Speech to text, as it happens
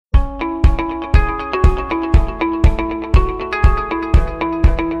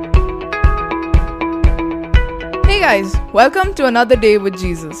guys, welcome to another day with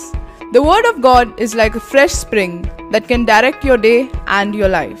Jesus. The Word of God is like a fresh spring that can direct your day and your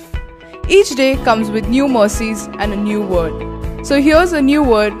life. Each day comes with new mercies and a new word. So here's a new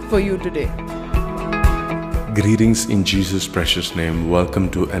word for you today. Greetings in Jesus' precious name. Welcome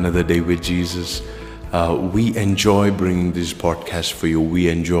to another day with Jesus. We enjoy bringing this podcast for you. We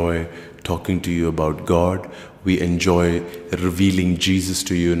enjoy talking to you about God. We enjoy revealing Jesus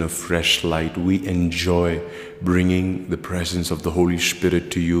to you in a fresh light. We enjoy bringing the presence of the Holy Spirit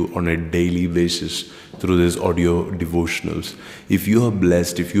to you on a daily basis through these audio devotionals. If you are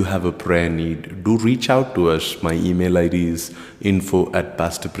blessed, if you have a prayer need, do reach out to us. My email ID is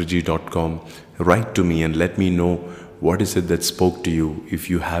info@pastorpriji.com. Write to me and let me know what is it that spoke to you. If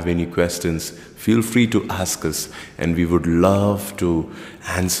you have any questions, feel free to ask us, and we would love to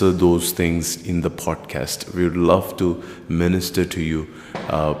answer those things in the podcast. We would love to minister to you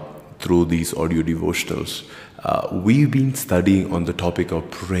through these audio devotionals. We've been studying on the topic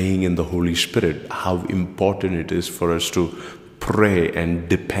of praying in the Holy Spirit, how important it is for us to pray and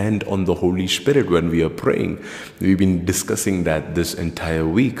depend on the Holy Spirit when we are praying. We've been discussing that this entire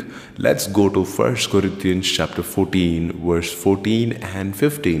week. Let's go to 1 Corinthians chapter 14, verse 14 and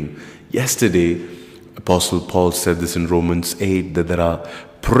 15. Yesterday, Apostle Paul said this in Romans 8, that there are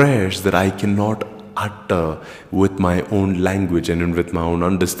prayers that I cannot utter with my own language and with my own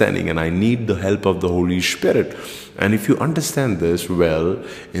understanding, and I need the help of the Holy Spirit. And if you understand this well,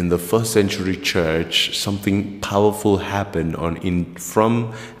 in the first century church, something powerful happened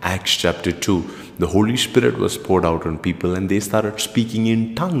from Acts chapter 2. The Holy Spirit was poured out on people and they started speaking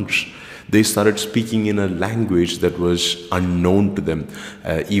in tongues. They started speaking in a language that was unknown to them,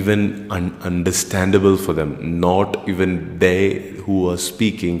 even ununderstandable for them. Not even they who were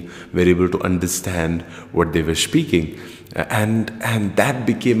speaking were able to understand what they were speaking. And that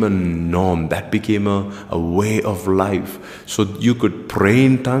became a norm, that became a way of life. So you could pray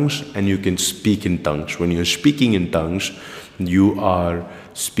in tongues and you can speak in tongues. When you're speaking in tongues, you are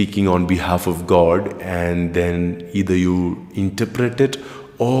speaking on behalf of God, and then either you interpret it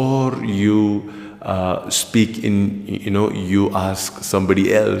or you speak in, you ask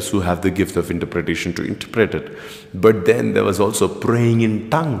somebody else who have the gift of interpretation to interpret it. But then there was also praying in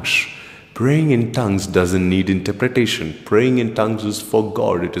tongues. Praying in tongues doesn't need interpretation. Praying in tongues is for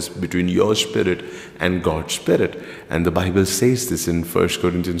God. It is between your spirit and God's spirit. And the Bible says this in 1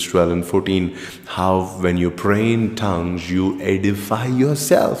 Corinthians 12 and 14, how when you pray in tongues, you edify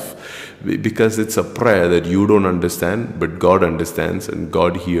yourself. Because it's a prayer that you don't understand, but God understands, and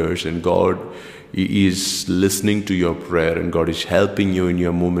God hears, and God is listening to your prayer, and God is helping you in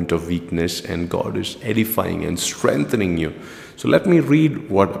your moment of weakness, and God is edifying and strengthening you. So let me read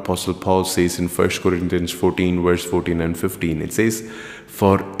what Apostle Paul says in 1 Corinthians 14, verse 14 and 15. It says,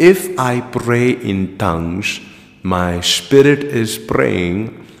 "For if I pray in tongues, my spirit is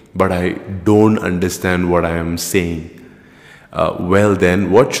praying, but I don't understand what I am saying. Well then,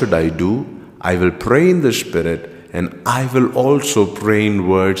 what should I do? I will pray in the Spirit, and I will also pray in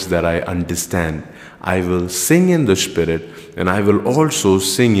words that I understand. I will sing in the Spirit, and I will also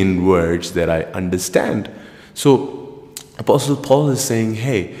sing in words that I understand." So Apostle Paul is saying,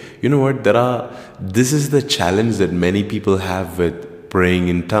 hey, you know what, this is the challenge that many people have with praying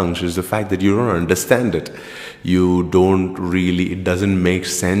in tongues, is the fact that you don't understand it. It doesn't make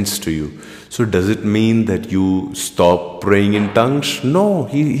sense to you. So does it mean that you stop praying in tongues? No,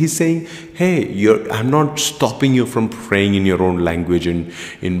 he's saying, hey, I'm not stopping you from praying in your own language and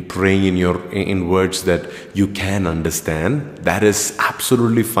in praying in words that you can understand. That is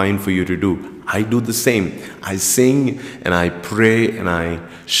absolutely fine for you to do. I do the same. I sing and I pray and I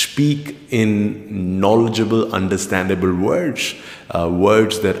speak in knowledgeable, understandable words.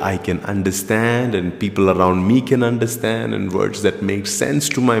 Words that I can understand and people around me can understand, and words that make sense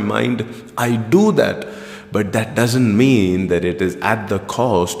to my mind. I do that. But that doesn't mean that it is at the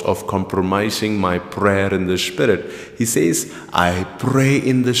cost of compromising my prayer in the Spirit. He says, I pray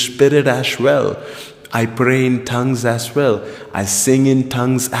in the Spirit as well. I pray in tongues as well. I sing in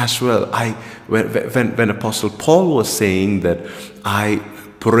tongues as well. When Apostle Paul was saying that I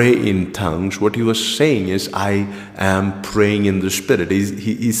pray in tongues, what he was saying is, I am praying in the Spirit.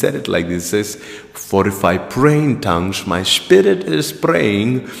 He said it like this. He says, for if I pray in tongues, my spirit is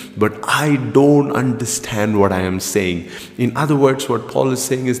praying, but I don't understand what I am saying. In other words, what Paul is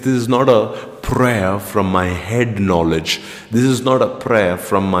saying is, this is not a prayer from my head knowledge. This is not a prayer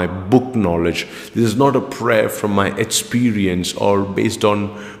from my book knowledge. This is not a prayer from my experience or based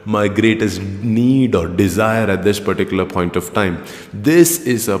on my greatest need or desire at this particular point of time. This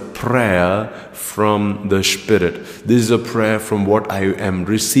is a prayer from the Spirit. This is a prayer from what I am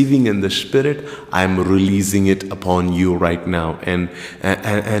receiving in the Spirit. I am releasing it upon you right now. And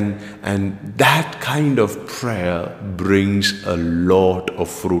that kind of prayer brings a lot of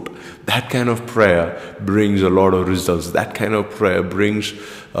fruit. That kind of prayer brings a lot of results. That kind of prayer brings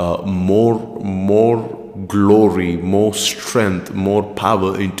more glory, more strength, more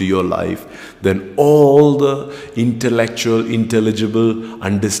power into your life than all the intellectual, intelligible,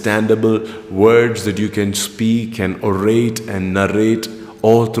 understandable words that you can speak and orate and narrate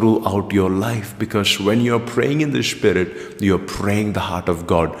all throughout your life. Because when you're praying in the Spirit, you're praying the heart of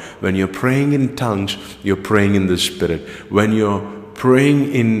God. When you're praying in tongues, you're praying in the Spirit. When you're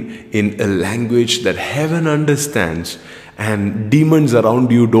praying in a language that heaven understands and demons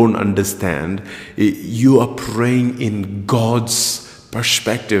around you don't understand, you are praying in God's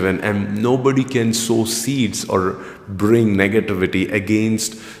perspective, and nobody can sow seeds or bring negativity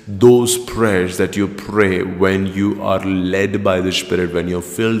against those prayers that you pray when you are led by the Spirit, when you're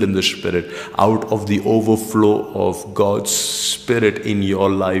filled in the Spirit, out of the overflow of God's Spirit in your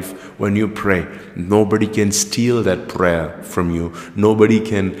life. When you pray, nobody can steal that prayer from you. Nobody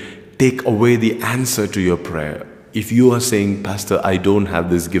can take away the answer to your prayer. If you are saying, Pastor, I don't have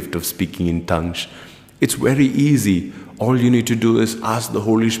this gift of speaking in tongues, it's very easy. All you need to do is ask the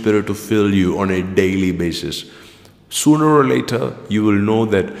Holy Spirit to fill you on a daily basis. Sooner or later, you will know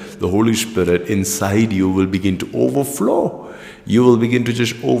that the Holy Spirit inside you will begin to overflow. You will begin to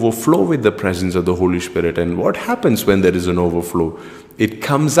just overflow with the presence of the Holy Spirit. And what happens when there is an overflow? It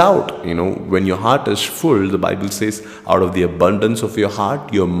comes out. When your heart is full, the Bible says, out of the abundance of your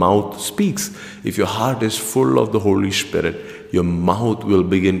heart, your mouth speaks. If your heart is full of the Holy Spirit, your mouth will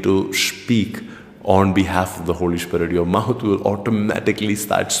begin to speak on behalf of the Holy Spirit. Your mouth will automatically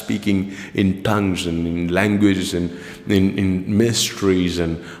start speaking in tongues and in languages and in mysteries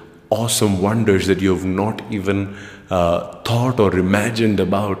and awesome wonders that you have not even thought or imagined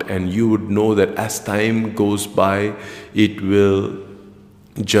about. And you would know that as time goes by, it will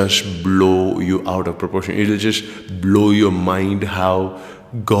just blow you out of proportion. It will just blow your mind how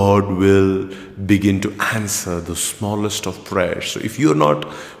God will begin to answer the smallest of prayers. So if you're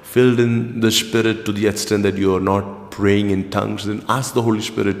not filled in the Spirit to the extent that you are not praying in tongues, then ask the Holy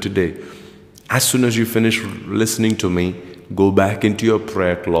Spirit today. As soon as you finish listening to me, go back into your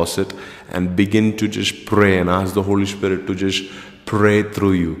prayer closet and begin to just pray and ask the Holy Spirit to just pray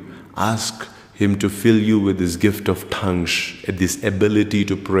through you. Ask Him to fill you with this gift of tongues, this ability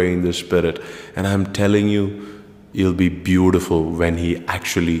to pray in the Spirit. And I'm telling you, it'll be beautiful when He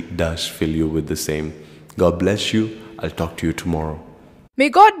actually does fill you with the same. God bless you. I'll talk to you tomorrow. May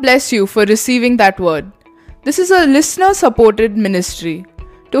God bless you for receiving that word. This is a listener-supported ministry.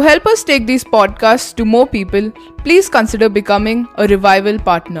 To help us take these podcasts to more people, please consider becoming a Revival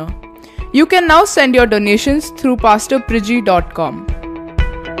partner. You can now send your donations through pastorpriji.com.